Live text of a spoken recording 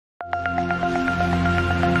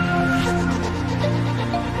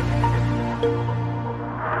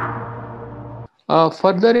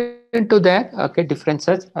Further into that, okay,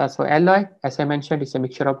 differences. So alloy, as I mentioned, is a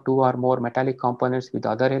mixture of two or more metallic components with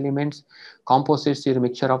other elements. Composites is a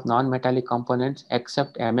mixture of non-metallic components,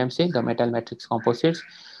 except MMC, the metal matrix composites,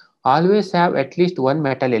 always have at least one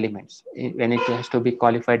metal elements when it has to be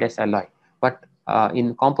qualified as alloy. But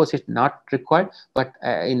in composite, not required. But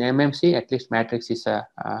in MMC, at least matrix is a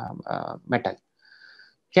metal.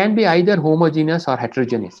 Can be either homogeneous or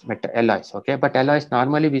heterogeneous alloys, okay, but alloys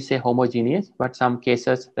normally we say homogeneous, but some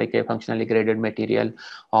cases like a functionally graded material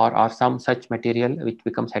or some such material which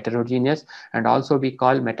becomes heterogeneous, and also we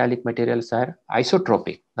call metallic materials are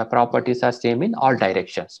isotropic, the properties are same in all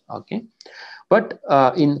directions, okay. But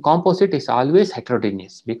in composite is always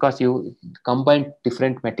heterogeneous because you combine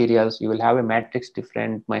different materials, you will have a matrix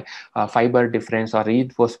different, fiber difference or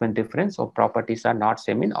reinforcement difference, so properties are not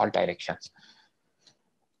same in all directions.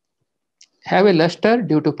 Have a luster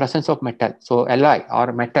due to presence of metal. So alloy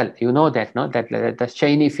or metal, you know that, no, that the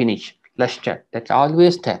shiny finish, luster, that's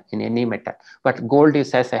always there in any metal. But gold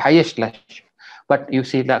is has a highest luster. But you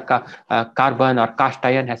see the carbon or cast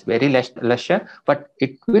iron has very less luster, but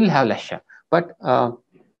it will have luster. But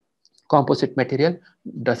composite material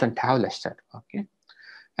doesn't have luster. Okay.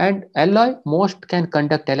 And alloy most can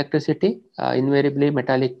conduct electricity, invariably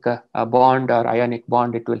metallic bond or ionic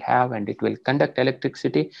bond it will have, and it will conduct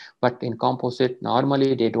electricity. But in composite,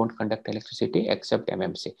 normally they don't conduct electricity except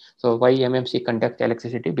MMC. So why MMC conduct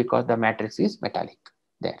electricity? Because the matrix is metallic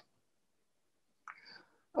there.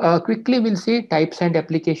 Quickly we'll see types and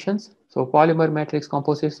applications. So polymer matrix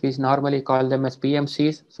composites, we normally call them as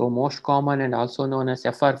PMCs. So most common and also known as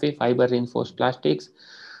FRP, fiber reinforced plastics.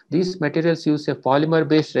 These materials use a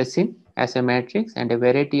polymer-based resin as a matrix and a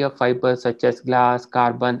variety of fibers such as glass,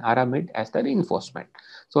 carbon, aramid as the reinforcement.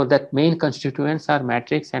 So that main constituents are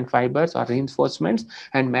matrix and fibers or reinforcements,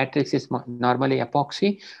 and matrix is normally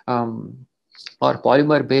epoxy or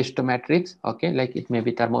polymer-based matrix. Okay, like it may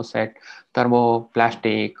be thermoset,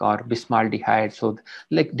 thermoplastic, or bismaldehyde. So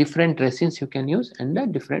like different resins you can use, and the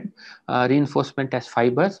different reinforcement as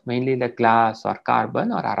fibers, mainly like glass or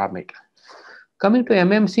carbon or aramid. Coming to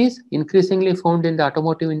MMCs, increasingly found in the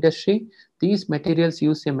automotive industry, these materials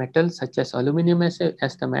use a metal such as aluminum as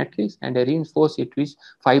the matrix, and a reinforce it with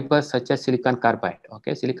fibers such as silicon carbide.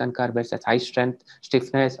 Okay, silicon carbide has high strength,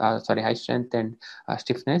 stiffness, high strength and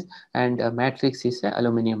stiffness, and matrix is a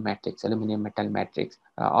aluminum matrix, aluminum metal matrix,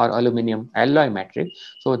 or aluminum alloy matrix.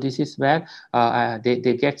 So this is where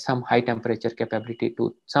they get some high temperature capability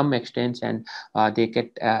to some extent, and they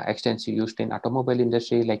get extensively used in automobile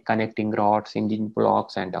industry like connecting rods, engine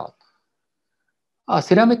blocks, and all.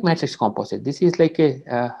 Ceramic matrix composite. This is like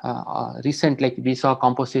a recent, like we saw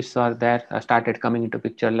composites are there, started coming into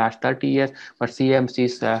picture last 30 years, but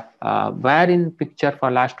CMCs were in picture for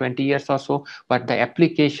last 20 years or so, but the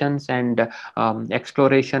applications and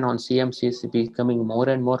exploration on CMCs is becoming more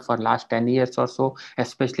and more for last 10 years or so,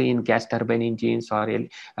 especially in gas turbine engines or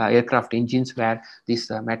aircraft engines, where this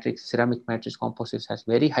ceramic matrix composites has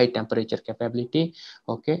very high temperature capability.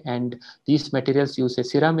 Okay, and these materials use a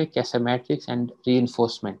ceramic as a matrix and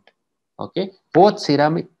reinforcement. Okay, both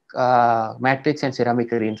ceramic matrix and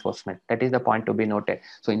ceramic reinforcement. That is the point to be noted.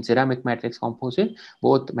 So in ceramic matrix composite,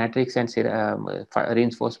 both matrix and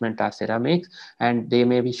reinforcement are ceramics, and they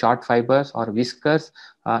may be short fibers or whiskers,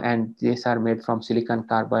 and these are made from silicon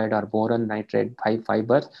carbide or boron nitride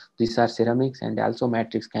fibers. These are ceramics, and also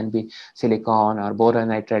matrix can be silicon or boron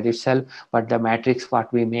nitride itself. But the matrix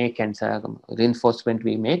what we make and reinforcement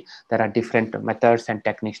we make, there are different methods and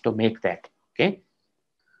techniques to make that. Okay.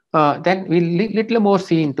 Then we'll little more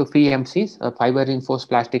see into PMCs, fiber reinforced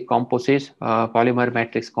plastic composites, polymer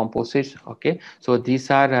matrix composites. Okay, so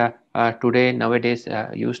these are today nowadays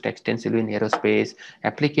used extensively in aerospace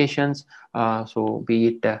applications. So be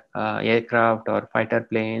it aircraft or fighter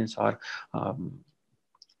planes or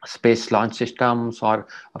space launch systems, or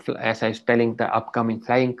as I was telling, the upcoming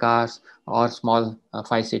flying cars or small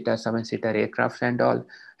 5-seater, 7-seater aircrafts and all,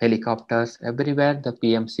 helicopters, everywhere the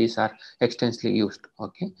PMCs are extensively used.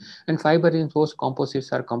 Okay, and fiber reinforced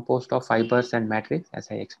composites are composed of fibers and matrix, as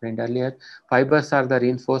I explained earlier. Fibers are the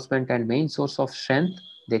reinforcement and main source of strength.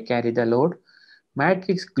 They carry the load.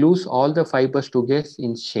 Matrix glues all the fibers together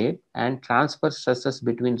in shape and transfers stresses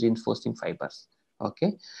between reinforcing fibers.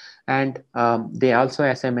 Okay, and they also,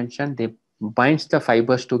 as I mentioned, they binds the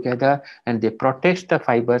fibers together and they protect the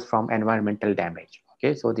fibers from environmental damage.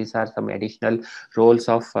 Okay, so these are some additional roles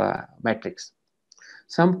of matrix.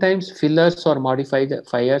 Sometimes fillers or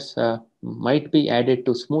modifiers might be added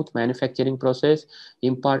to smooth manufacturing process,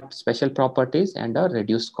 impart special properties, and a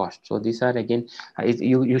reduced cost. So these are again,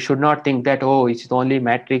 you should not think that, oh, it's only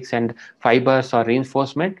matrix and fibers or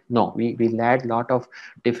reinforcement. No, we will add lot of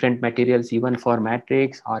different materials even for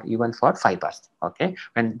matrix or even for fibers. Okay,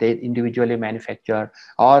 when they individually manufacture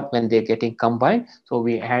or when they're getting combined, so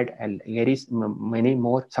we add many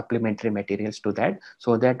more supplementary materials to that,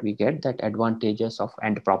 so that we get that advantages of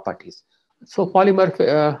end properties. So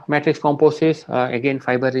polymer matrix composites, again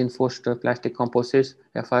fiber reinforced plastic composites,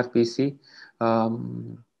 FRPC.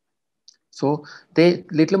 Um, so they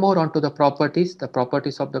little more onto the properties. The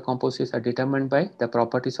properties of the composites are determined by the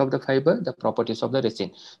properties of the fiber, the properties of the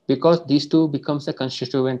resin, because these two becomes a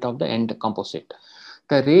constituent of the end composite.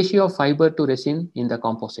 The ratio of fiber to resin in the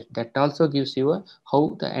composite, that also gives you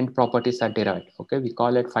how the end properties are derived. Okay, we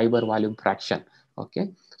call it fiber volume fraction. Okay,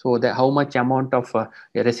 so the how much amount of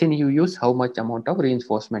resin you use, how much amount of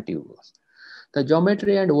reinforcement you use. The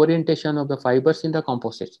geometry and orientation of the fibers in the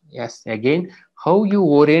composites. Yes, again, how you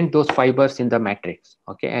orient those fibers in the matrix,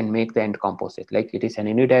 okay, and make the end composite. Like it is an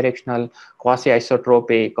unidirectional,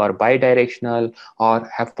 quasi-isotropic, or bidirectional, or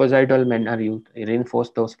haphazardal manner you reinforce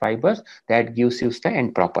those fibers, that gives you the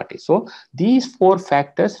end property. So these four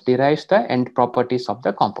factors derives the end properties of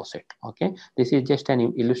the composite. Okay, this is just an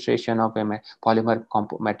illustration of a polymer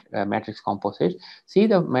matrix composite. See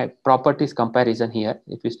the properties comparison here.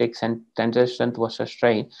 If you take tensile strength versus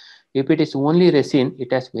strain, if it is only resin,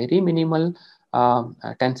 it has very minimal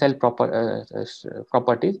tensile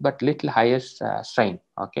properties, but little higher strain.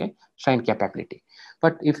 Okay, strain capability.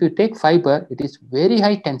 But if you take fiber, it is very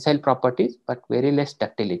high tensile properties, but very less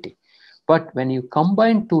ductility. But when you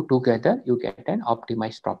combine two together, you get an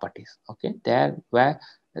optimized properties. Okay, there where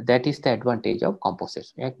that is the advantage of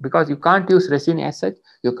composites, because you can't use resin as such,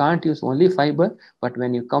 you can't use only fiber, but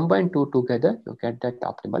when you combine two together, you get that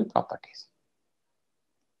optimal properties.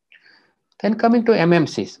 Then coming to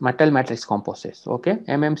MMCs, metal matrix composites. Okay,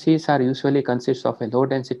 MMCs are usually consists of a low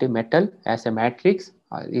density metal as a matrix.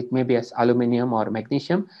 It may be as aluminum or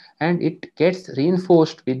magnesium, and it gets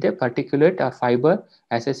reinforced with a particulate or fiber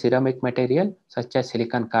as a ceramic material such as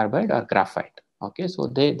silicon carbide or graphite. Okay, so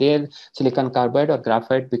their silicon carbide or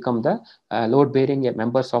graphite become the load bearing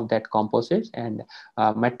members of that composite, and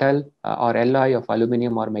metal or alloy of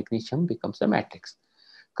aluminum or magnesium becomes the matrix.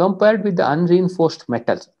 Compared with the unreinforced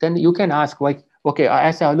metals, then you can ask why, okay,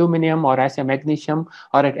 as a aluminum or as a magnesium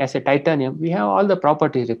or as a titanium, we have all the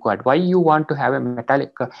properties required. Why you want to have a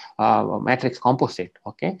metallic matrix composite?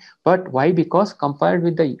 Okay, but why? Because compared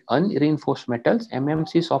with the unreinforced metals,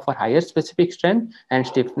 MMCs offer higher specific strength and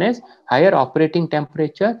stiffness, higher operating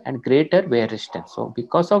temperature, and greater wear resistance. So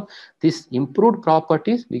because of these improved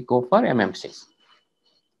properties, we go for MMCs.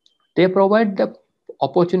 They provide the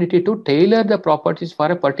opportunity to tailor the properties for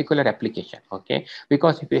a particular application. Okay,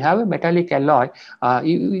 because if you have a metallic alloy,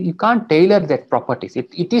 you can't tailor that properties.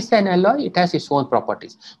 It is an alloy, it has its own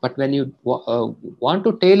properties, but when you want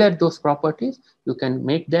to tailor those properties, you can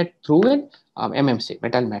make that through an MMC,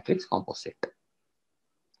 metal matrix composite.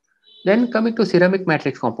 Then coming to ceramic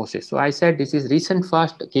matrix composites. So I said this is recent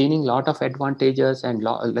fast gaining lot of advantages and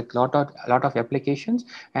lot of applications,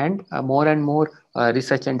 and more and more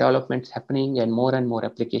research and developments happening, and more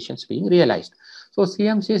applications being realized. So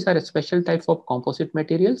CMCs are a special type of composite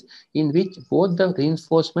materials in which both the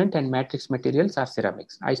reinforcement and matrix materials are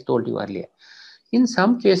ceramics. I told you earlier. In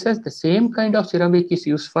some cases, the same kind of ceramic is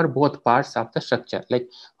used for both parts of the structure, like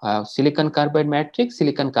silicon carbide matrix,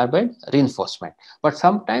 silicon carbide reinforcement. But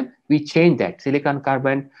sometimes we change that. Silicon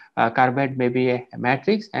carbide may be a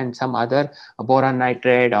matrix, and some other boron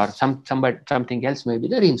nitride or something else may be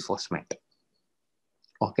the reinforcement.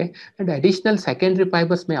 Okay, and additional secondary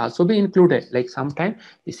fibers may also be included. Like sometimes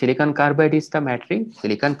the silicon carbide is the matrix,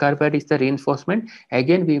 silicon carbide is the reinforcement.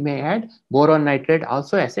 Again, we may add boron nitride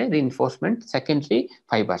also as a reinforcement secondary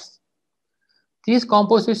fibers. These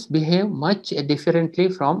composites behave much differently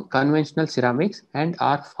from conventional ceramics and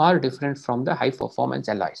are far different from the high performance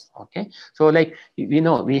alloys. Okay, so like we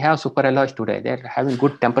know we have super alloys today, they're having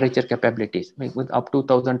good temperature capabilities, with up to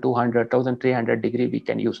 1200 1300 degree we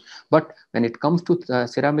can use. But when it comes to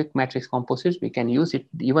ceramic matrix composites, we can use it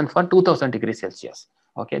even for 2000 degrees Celsius.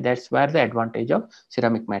 Okay, that's where the advantage of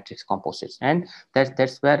ceramic matrix composites, and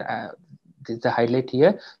that's where the highlight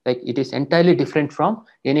here, like it is entirely different from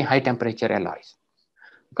any high temperature alloys.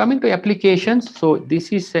 Coming to applications, so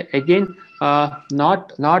this is again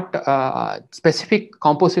not specific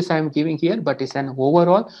composites I am giving here, but it's an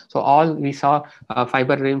overall. So all we saw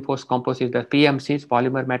fiber reinforced composites, the PMCs,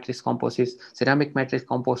 polymer matrix composites, ceramic matrix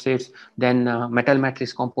composites, then metal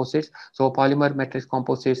matrix composites. So polymer matrix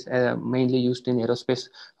composites mainly used in aerospace,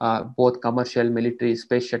 both commercial, military,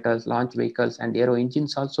 space shuttles, launch vehicles, and aero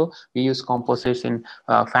engines. Also, we use composites in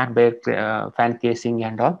fan casing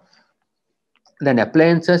and all. Then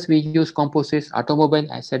appliances, we use composites.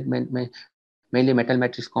 Automobile, I said mainly metal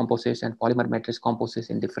matrix composites and polymer matrix composites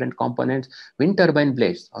in different components. Wind turbine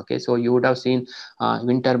blades. Okay, so you would have seen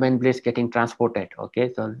wind turbine blades getting transported.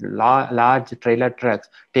 Okay, so large trailer trucks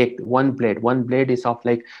take one blade. One blade is of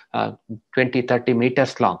like 20-30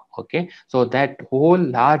 meters long. Okay, so that whole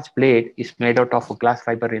large blade is made out of glass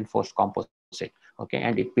fiber reinforced composite. Okay,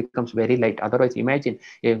 and it becomes very light. Otherwise, imagine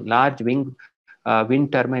a large wind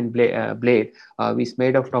turbine blade is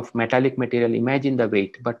made out of metallic material. Imagine the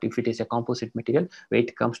weight, but if it is a composite material,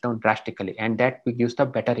 weight comes down drastically, and that gives the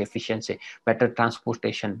better efficiency, better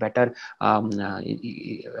transportation, better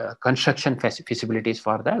construction feasibilities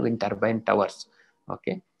for the wind turbine towers.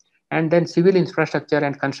 Okay, and then civil infrastructure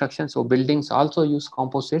and construction. So buildings also use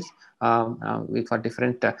composites for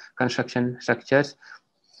different construction structures.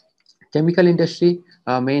 Chemical industry,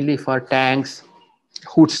 mainly for tanks,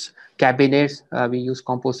 hoods, cabinets, we use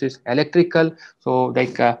composites. Electrical, so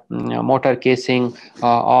like motor casing,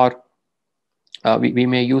 or we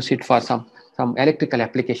may use it for some electrical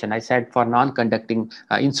application. I said for non-conducting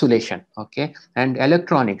insulation. Okay, and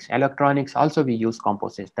electronics also we use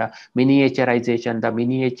composites. The miniaturization, the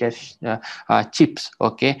miniature chips.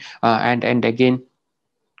 Okay, and again,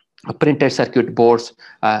 printed circuit boards,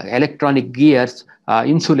 electronic gears,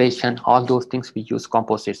 insulation, all those things we use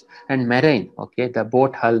composites. And marine, okay, the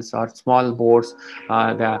boat hulls or small boats,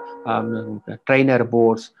 the trainer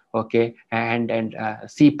boats, okay, and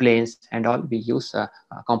seaplanes and all, we use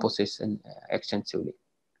composites extensively.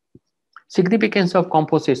 Significance of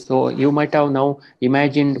composites. So you might have now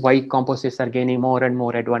imagined why composites are gaining more and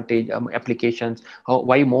more advantage applications,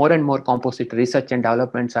 why more and more composite research and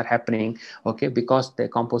developments are happening. Okay, because the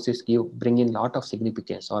composites bring in lot of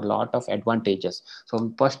significance or lot of advantages.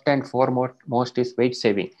 So first and foremost is weight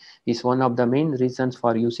saving is one of the main reasons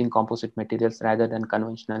for using composite materials rather than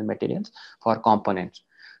conventional materials for components.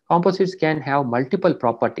 Composites can have multiple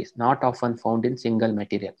properties not often found in single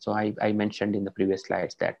material. So I mentioned in the previous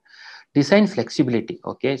slides that design flexibility.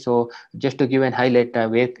 Okay, so just to give an highlight,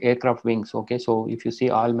 aircraft wings. Okay, so if you see,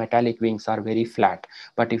 all metallic wings are very flat,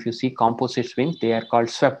 but if you see composite wings, they are called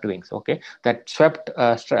swept wings. Okay, that swept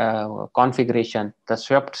configuration, the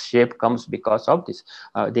swept shape comes because of this.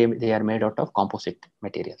 They are made out of composite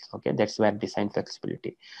materials. Okay, that's where design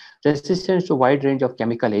flexibility. Resistance to wide range of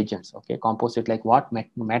chemical agents. Okay, composite, like what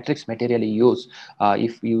matrix material you use,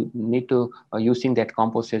 if you need to using that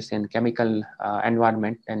composites in chemical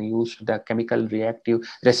environment and use the chemical reactive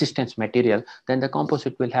resistance material, then the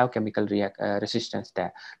composite will have chemical resistance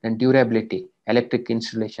there. Then durability, electric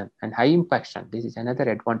insulation, and high impact strength. This is another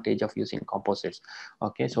advantage of using composites.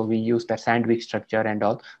 Okay, so we use the sandwich structure and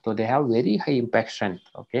all, so they have very high impact strength.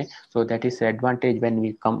 Okay, so that is the advantage when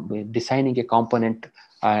we come designing a component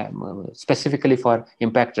specifically for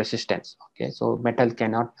impact resistance. Okay, so metal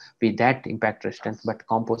cannot be that impact resistance, but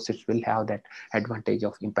composites will have that advantage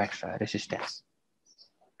of impact resistance.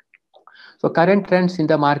 So current trends in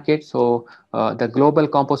the market. So the global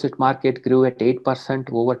composite market grew at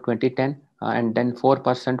 8% over 2010, and then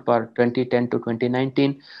 4% for 2010 to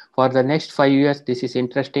 2019. For the next 5 years, this is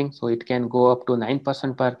interesting. So it can go up to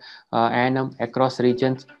 9% per annum across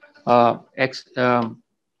regions. Uh, ex, um,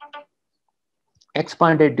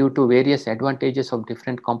 Expanded due to various advantages of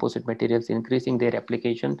different composite materials increasing their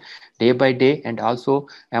application day by day, and also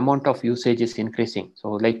amount of usage is increasing. So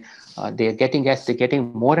like as they're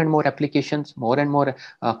getting more and more applications, more and more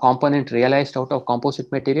component realized out of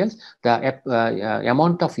composite materials, the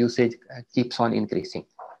amount of usage keeps on increasing.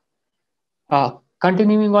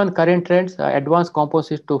 Continuing on current trends, advanced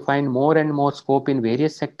composites to find more and more scope in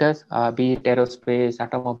various sectors, be it aerospace,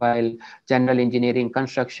 automobile, general engineering,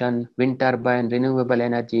 construction, wind turbine, renewable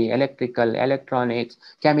energy, electrical, electronics,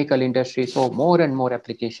 chemical industry. So more and more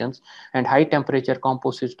applications, and high temperature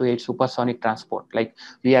composites to aid supersonic transport. Like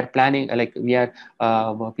we are planning,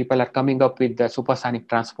 people are coming up with the supersonic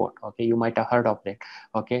transport. Okay, you might have heard of it.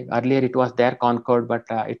 Okay, earlier it was there Concorde, but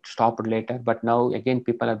it stopped later. But now again,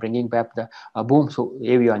 people are bringing back the boom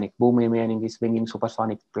avionic. Boom avionic is bringing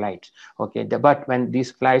supersonic flights. Okay, but when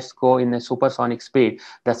these flights go in a supersonic speed,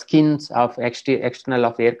 the skins of external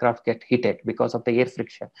of aircraft get heated because of the air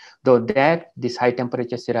friction. Though that this high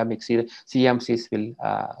temperature ceramic CMCs will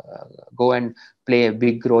go and play a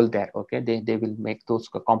big role there. Okay, they will make those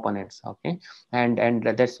components. Okay, and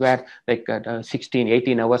that's where like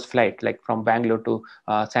 16-18 hours flight, like from Bangalore to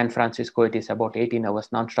San Francisco, it is about 18 hours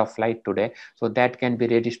non-stop flight today. So that can be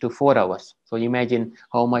reduced to 4 hours. So imagine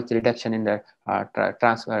how much reduction in the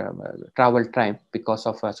travel time because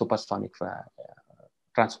of supersonic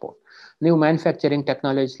transport. New manufacturing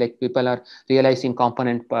technologies, like people are realizing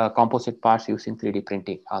composite parts using 3D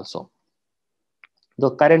printing also. The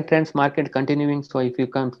current trends market continuing. So if you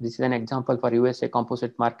come, this is an example for USA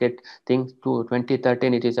composite market thing to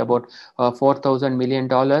 2013, it is about $4,000 million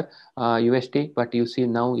USD, but you see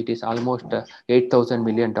now it is almost $8,000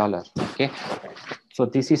 million. Okay, so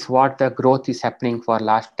this is what the growth is happening for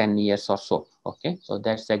last 10 years or so. Okay, so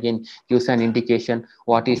that's again gives an indication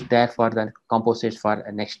what is there for the composites for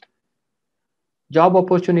next. Job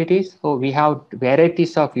opportunities. So we have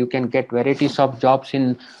varieties of, you can get varieties of jobs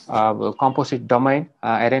in composite domain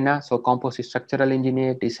arena. So composite structural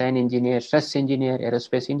engineer, design engineer, stress engineer,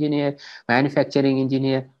 aerospace engineer, manufacturing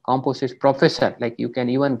engineer, composite professor. Like you can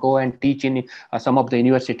even go and teach in some of the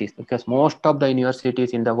universities, because most of the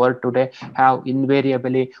universities in the world today have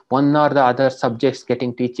invariably one or the other subjects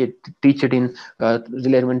getting teached in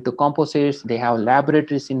relevant to composites. They have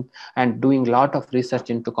laboratories in and doing a lot of research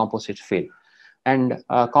into composite field. And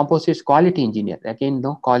composites quality engineer, again,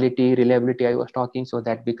 no, quality, reliability I was talking, so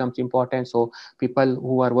that becomes important. So people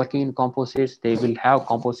who are working in composites, they will have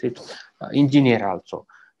composite engineer also.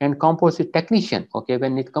 And composite technician. Okay,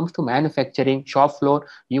 when it comes to manufacturing shop floor,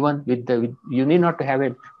 even you need not to have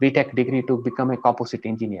a BTech degree to become a composite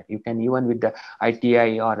engineer. You can even with the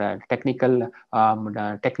ITI or a technical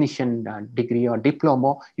technician degree or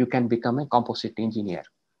diploma, you can become a composite engineer.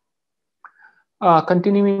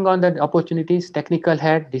 Continuing on the opportunities, technical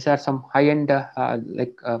head, these are some high-end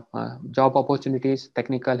job opportunities.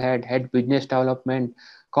 Technical head business development,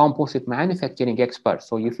 composite manufacturing expert.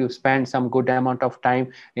 So if you spend some good amount of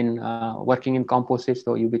time in working in composites,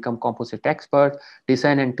 so you become composite expert.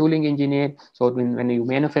 Design and tooling engineer. So when you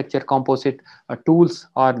manufacture composite tools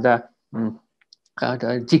or the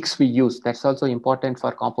the jigs we use, that's also important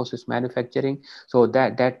for composites manufacturing. So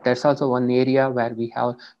that's also one area where we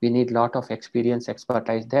need a lot of experience,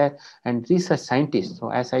 expertise there. And research scientists. So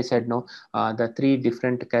as I said, no, the three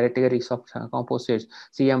different categories of composites: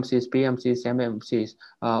 CMCs, PMCs,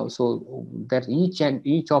 MMCs. So that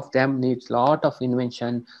each of them needs a lot of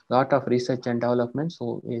invention, lot of research and development.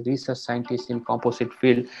 So a research scientist in composite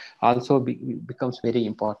field also becomes very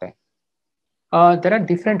important. There are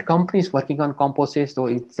different companies working on composites, so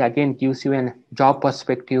it again gives you a job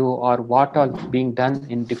perspective or what all being done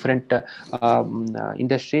in different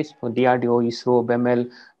industries. So DRDO, ISRO, BEML,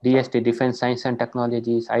 DST, Defense Science and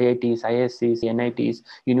Technologies, IITs, ISCs, NITs,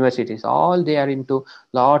 universities, all they are into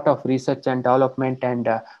lot of research and development and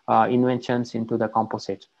inventions into the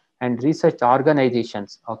composites. And research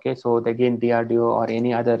organizations, okay, so again DRDO or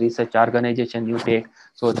any other research organization you take,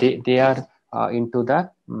 so they are into the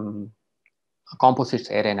composites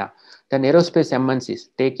arena. Then aerospace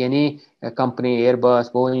MNCs, take any company, Airbus,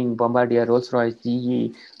 Boeing, Bombardier, Rolls-Royce,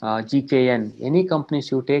 GE, GKN, any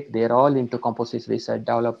companies you take, they're all into composites research,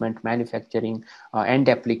 development, manufacturing, end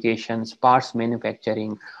applications, parts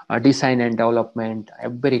manufacturing, design and development,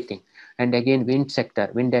 everything. And again, wind sector,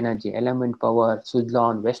 wind energy, element power,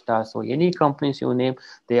 Suzlon, Vestas, so any companies you name,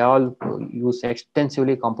 they all use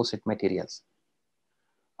extensively composite materials.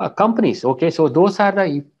 Companies, okay, so those are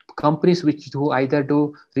the companies which do either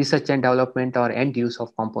do research and development or end use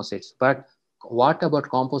of composites. But what about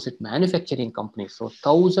composite manufacturing companies? So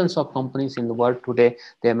thousands of companies in the world today,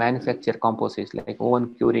 they manufacture composites like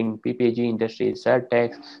Owen Curing, PPG Industries,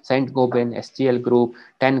 Certex, Saint-Gobain, SGL Group,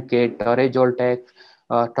 10K, Torre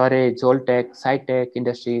Torre, Zoltec, Cytec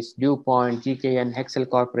Industries, DuPont, GKN, Hexel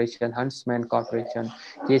Corporation, Huntsman Corporation,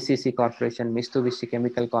 KCC Corporation, Mitsubishi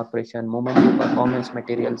Chemical Corporation, Momentum Performance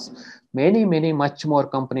Materials, many much more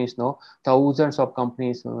companies, no, thousands of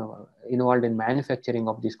companies involved in manufacturing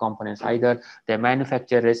of these components. Either they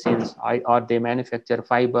manufacture resins or they manufacture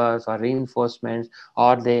fibers or reinforcements,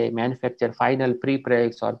 or they manufacture final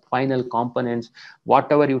prepregs or final components,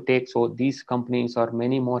 whatever you take. So these companies or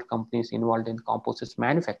many more companies involved in composites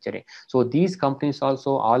manufacturing. So these companies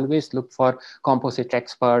also always look for composite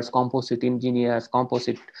experts, composite engineers,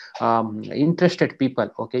 composite interested people.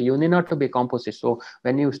 Okay, you need not to be composite. So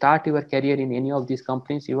when you start your career in any of these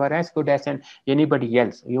companies, you are as good as anybody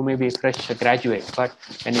else. You may be fresh graduate, but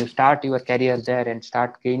when you start your career there and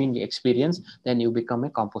start gaining experience, then you become a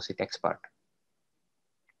composite expert.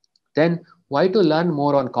 Then why to learn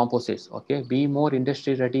more on composites? Okay, be more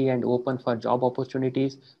industry ready and open for job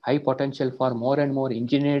opportunities, high potential for more and more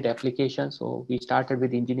engineered applications. So we started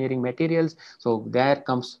with engineering materials, so there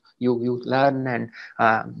comes you learn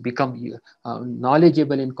and become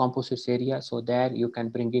knowledgeable in composites area, so there you can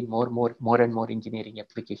bring in more and more engineering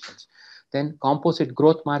applications. Then composite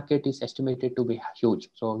growth market is estimated to be huge,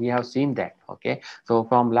 so we have seen that. Okay, so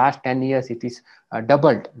from last 10 years it is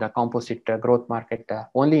doubled the composite growth market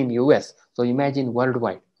only in US. So imagine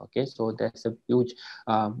worldwide. Okay, so there's a huge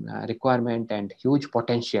requirement and huge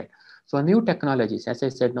potential. So new technologies, as I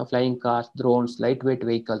said, no, flying cars, drones, lightweight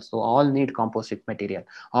vehicles, so all need composite material,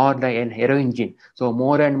 or the aero engine. So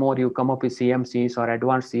more and more you come up with CMCs or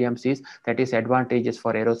advanced CMCs, that is advantageous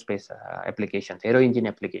for aerospace applications, aero engine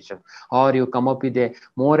applications. Or you come up with a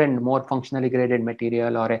more and more functionally graded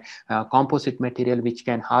material, or a composite material which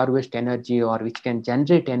can harvest energy or which can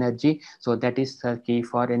generate energy. So that is key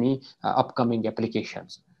for any upcoming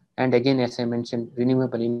applications. And again, as I mentioned,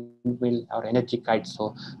 renewable windmill or energy kites.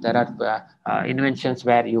 So there are inventions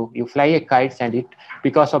where you fly a kite, and it,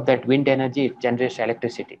 because of that wind energy, it generates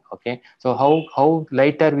electricity. Okay, so how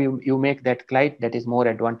lighter you make that kite, that is more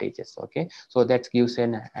advantageous. Okay, so that gives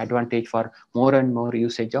an advantage for more and more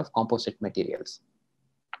usage of composite materials.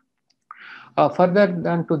 Further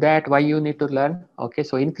than to that, why you need to learn? Okay,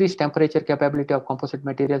 so increased temperature capability of composite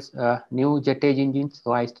materials, new jet age engines.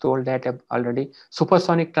 So I told that already.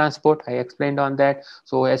 Supersonic transport, I explained on that.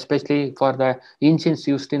 So especially for the engines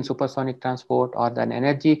used in supersonic transport, or the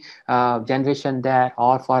energy generation there,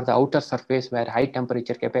 or for the outer surface where high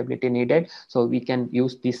temperature capability needed. So we can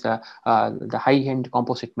use this the high-end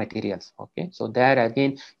composite materials. Okay, so there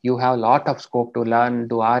again you have a lot of scope to learn,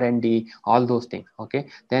 do R&D, all those things. Okay,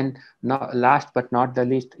 then now, last but not the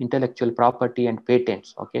least, intellectual property and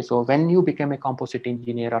patents. Okay, so when you become a composite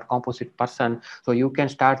engineer or composite person, so you can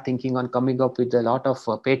start thinking on coming up with a lot of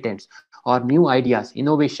patents or new ideas,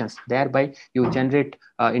 innovations. Thereby you generate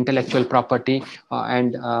intellectual property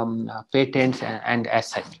and patents and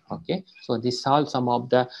assets. Okay, so this are some of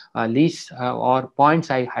the least or points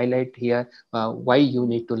I highlight here, why you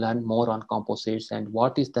need to learn more on composites, and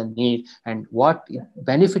what is the need, and what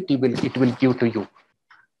benefit it will give to you.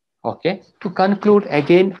 Okay, to conclude,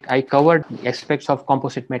 again, I covered aspects of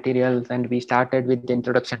composite materials, and we started with the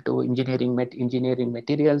introduction to engineering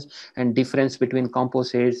materials, and difference between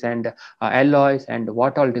composites and alloys, and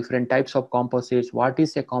what all different types of composites, what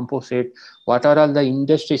is a composite, what are all the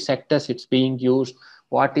industry sectors it's being used,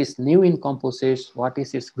 what is new in composites, what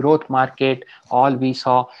is its growth market, all we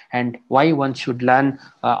saw, and why one should learn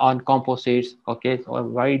on composites. Okay, so a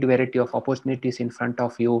wide variety of opportunities in front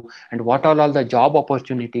of you, and what are all the job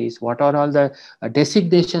opportunities, what are all the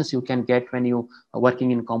designations you can get when you are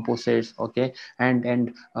working in composites. Okay,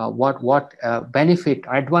 and what benefit,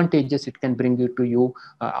 advantages it can bring you to you,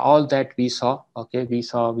 all that we saw. Okay,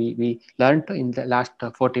 we learned in the last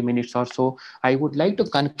 40 minutes or so. I would like to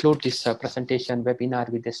conclude this presentation webinar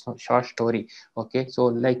with a short story. Okay, so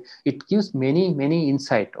like it gives many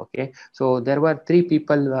insight. Okay, so there were three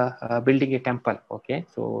people building a temple. Okay,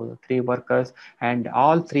 so three workers, and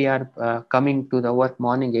all three are coming to the work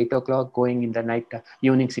morning 8 o'clock, going in the night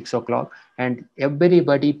evening 6 o'clock, and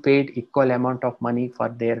everybody paid equal amount of money for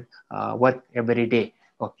their work every day.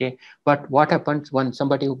 Okay, but what happens when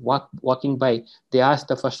somebody walking by, they ask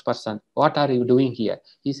the first person, what are you doing here?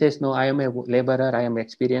 He says, no, I am a laborer, I am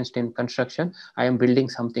experienced in construction, I am building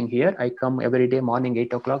something here, I come every day morning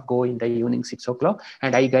 8 o'clock, go in the evening 6 o'clock,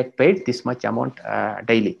 and I get paid this much amount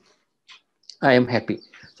daily. I am happy.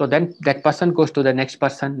 So then that person goes to the next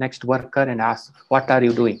person, next worker, and asks, what are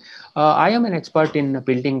you doing? I am an expert in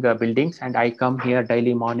building buildings, and I come here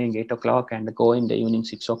daily morning 8 o'clock and go in the evening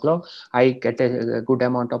 6 o'clock. I get a good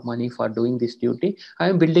amount of money for doing this duty. I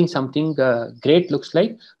am building something great, looks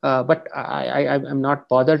like, but I'm not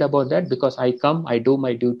bothered about that, because I come, I do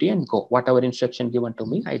my duty and go. Whatever instruction given to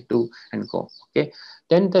me, I do and go. Okay.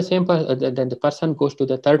 Then then the person goes to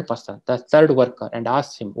the third person, the third worker, and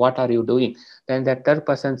asks him, what are you doing? Then that third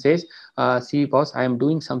person says, see boss, I am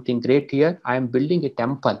doing something great here. I am building a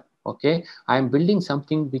temple. Okay, I am building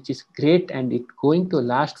something which is great, and it's going to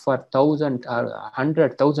last for 1,000 or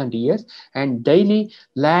 100,000 years, and daily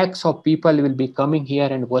lakhs of people will be coming here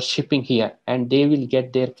and worshipping here, and they will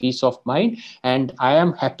get their peace of mind, and I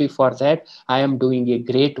am happy for that. I am doing a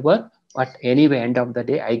great work, but anyway, end of the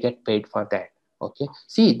day, I get paid for that. Okay,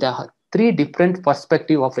 see the three different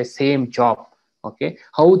perspective of a same job. Okay,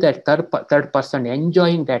 how that third person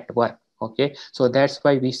enjoying that work. Okay, so that's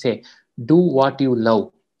why we say, do what you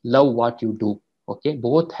love. love what you do. Okay,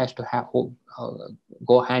 both has to have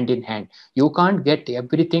go hand in hand. You can't get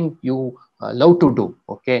everything you love to do.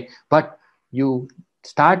 Okay, but you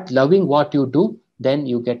start loving what you do, then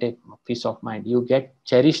you get a peace of mind, you get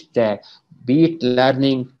cherished there, be it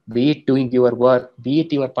learning, be it doing your work, be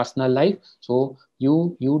it your personal life. So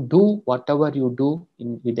you do whatever you do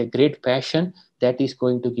with a great passion, that is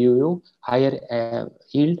going to give you higher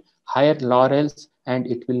yield, higher laurels, and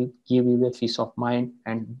it will give you a peace of mind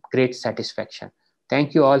and great satisfaction.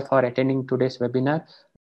 Thank you all for attending today's webinar.